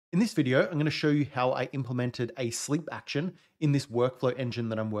In this video, I'm going to show you how I implemented a sleep action in this workflow engine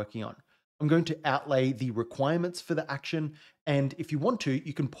that I'm working on. I'm going to outlay the requirements for the action, and if you want to,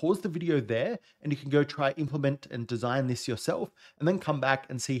 you can pause the video there and you can go try implement and design this yourself, and then come back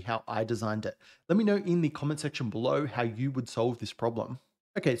and see how I designed it. Let me know in the comment section below how you would solve this problem.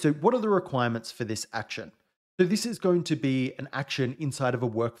 Okay, so what are the requirements for this action? So this is going to be an action inside of a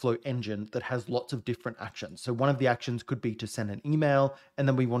workflow engine that has lots of different actions. So one of the actions could be to send an email, and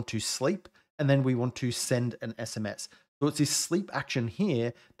then we want to sleep, and then we want to send an SMS. So it's this sleep action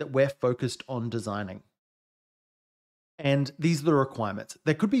here that we're focused on designing. And these are the requirements.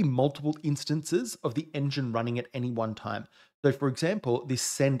 There could be multiple instances of the engine running at any one time. So for example, this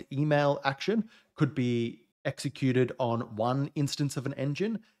send email action could be executed on one instance of an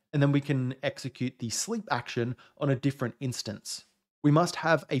engine, and then we can execute the sleep action on a different instance. We must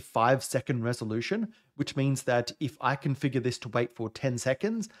have a 5-second resolution, which means that if I configure this to wait for 10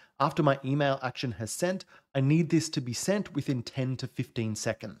 seconds, after my email action has sent, I need this to be sent within 10 to 15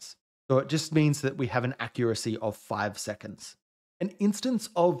 seconds. So it just means that we have an accuracy of 5 seconds. An instance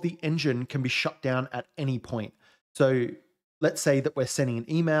of the engine can be shut down at any point. So let's say that we're sending an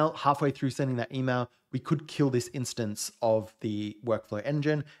email, halfway through sending that email, we could kill this instance of the workflow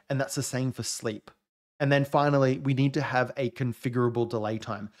engine, and that's the same for sleep. And then finally, we need to have a configurable delay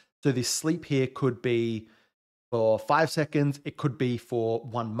time. So this sleep here could be for 5 seconds, it could be for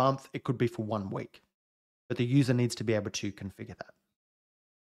 1 month, it could be for 1 week. But the user needs to be able to configure that.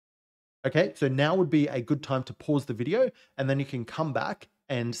 Okay, so now would be a good time to pause the video, and then you can come back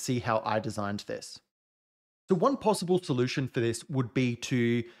and see how I designed this. So one possible solution for this would be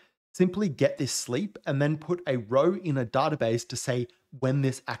to simply get this sleep and then put a row in a database to say when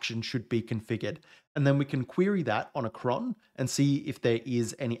this action should be configured. And then we can query that on a cron and see if there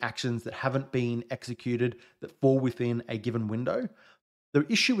is any actions that haven't been executed that fall within a given window. The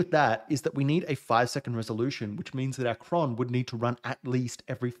issue with that is that we need a 5-second resolution, which means that our cron would need to run at least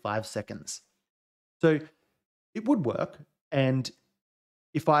every 5 seconds. So it would work, and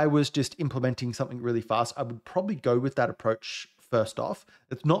if I was just implementing something really fast, I would probably go with that approach first off.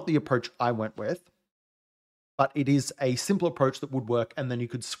 It's not the approach I went with, but it is a simple approach that would work, and then you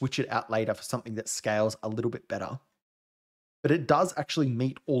could switch it out later for something that scales a little bit better. But it does actually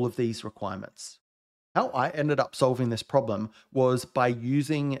meet all of these requirements. How I ended up solving this problem was by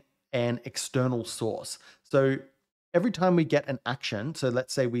using an external source. So every time we get an action, so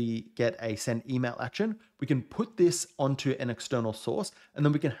let's say we get a send email action, we can put this onto an external source, and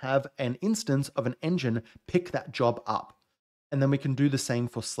then we can have an instance of an engine pick that job up. And then we can do the same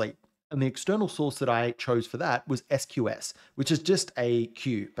for sleep. And the external source that I chose for that was SQS, which is just a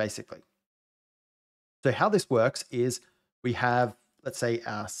queue, basically. So how this works is we have, let's say,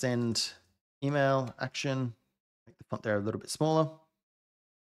 our send email action. Make the font there a little bit smaller.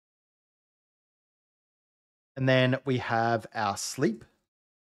 And then we have our sleep.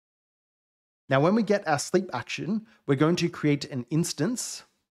 Now, when we get our sleep action, we're going to create an instance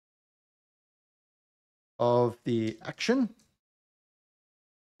of the action.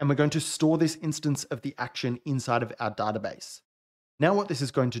 And we're going to store this instance of the action inside of our database. Now, what this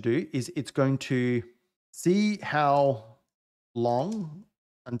is going to do is it's going to see how long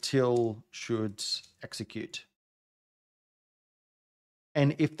until should execute.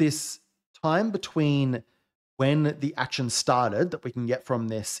 And if this time between when the action started that we can get from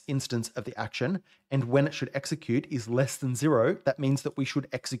this instance of the action and when it should execute is less than 0, that means that we should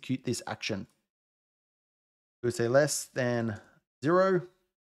execute this action. We would say less than 0.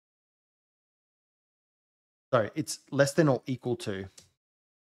 Sorry, it's less than or equal to.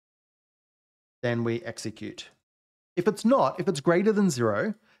 Then we execute. If it's not, if it's greater than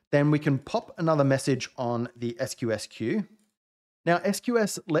 0, then we can pop another message on the SQS queue. Now,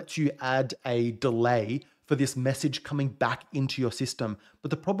 SQS lets you add a delay for this message coming back into your system. But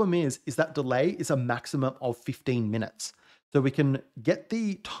the problem is that delay is a maximum of 15 minutes. So we can get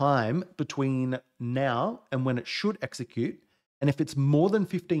the time between now and when it should execute. And if it's more than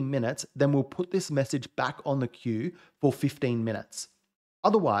 15 minutes, then we'll put this message back on the queue for 15 minutes.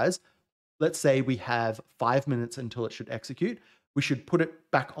 Otherwise, let's say we have 5 minutes until it should execute. We should put it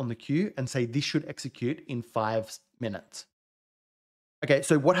back on the queue and say this should execute in 5 minutes. Okay,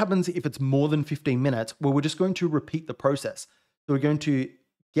 so what happens if it's more than 15 minutes? Well, we're just going to repeat the process. So we're going to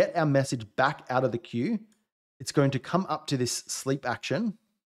get our message back out of the queue. It's going to come up to this sleep action.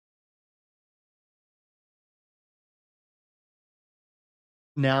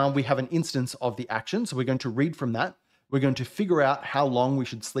 Now we have an instance of the action, so we're going to read from that. We're going to figure out how long we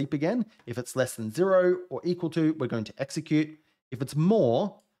should sleep again. If it's less than 0 or equal to, we're going to execute. If it's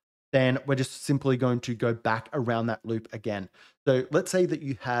more, then we're just simply going to go back around that loop again. So let's say that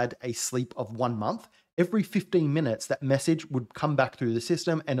you had a sleep of 1 month. Every 15 minutes, that message would come back through the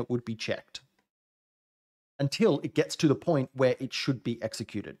system and it would be checked until it gets to the point where it should be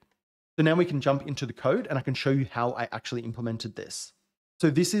executed. So now we can jump into the code and I can show you how I actually implemented this. So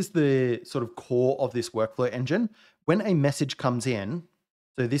this is the sort of core of this workflow engine. When a message comes in,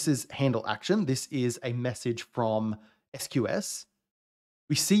 so this is handle action. This is a message from SQS.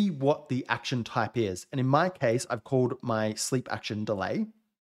 We see what the action type is. And in my case, I've called my sleep action delay.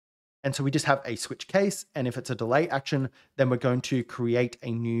 And so we just have a switch case. And if it's a delay action, then we're going to create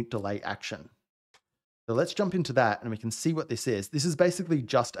a new delay action. So let's jump into that and we can see what this is. This is basically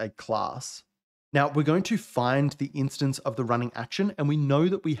just a class. Now we're going to find the instance of the running action. And we know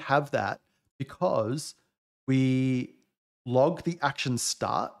that we have that because we log the action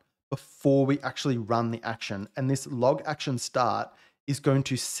start before we actually run the action. And this log action start is going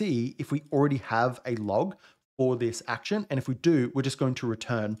to see if we already have a log for this action. And if we do, we're just going to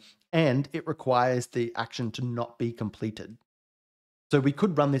return, and it requires the action to not be completed. So we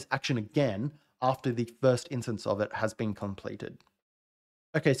could run this action again after the first instance of it has been completed.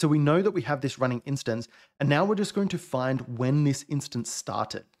 Okay, so we know that we have this running instance, and now we're just going to find when this instance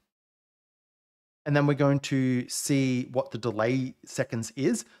started. And then we're going to see what the delay seconds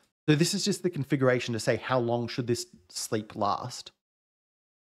is. So this is just the configuration to say how long should this sleep last.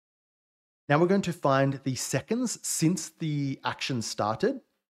 Now we're going to find the seconds since the action started,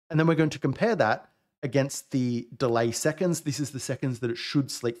 and then we're going to compare that against the delay seconds. This is the seconds that it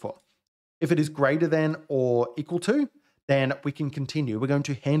should sleep for. If it is greater than or equal to, then we can continue. We're going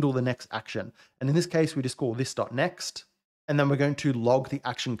to handle the next action. And in this case, we just call this.next, and then we're going to log the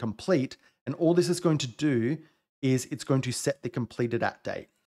action complete. And all this is going to do is it's going to set the completed at date.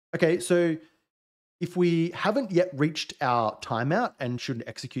 Okay, so if we haven't yet reached our timeout and should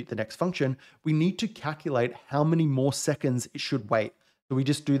execute the next function, we need to calculate how many more seconds it should wait. So we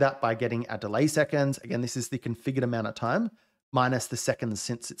just do that by getting our delay seconds. Again, this is the configured amount of time minus the seconds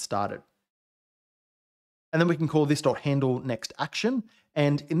since it started. And then we can call this.handle next action.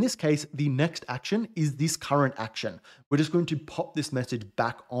 And in this case, the next action is this current action. We're just going to pop this message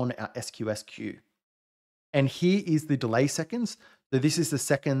back on our SQS queue. And here is the delay seconds. So this is the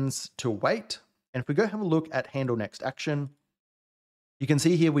seconds to wait. And if we go have a look at handle next action, you can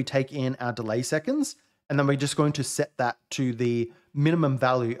see here we take in our delay seconds, and then we're just going to set that to the minimum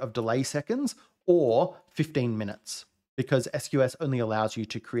value of delay seconds or 15 minutes. Because SQS only allows you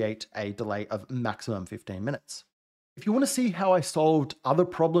to create a delay of maximum 15 minutes. If you want to see how I solved other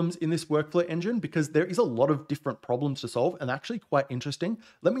problems in this workflow engine, because there is a lot of different problems to solve and actually quite interesting,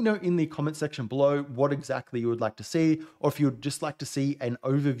 let me know in the comment section below what exactly you would like to see, or if you would just like to see an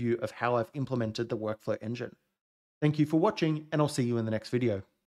overview of how I've implemented the workflow engine. Thank you for watching, and I'll see you in the next video.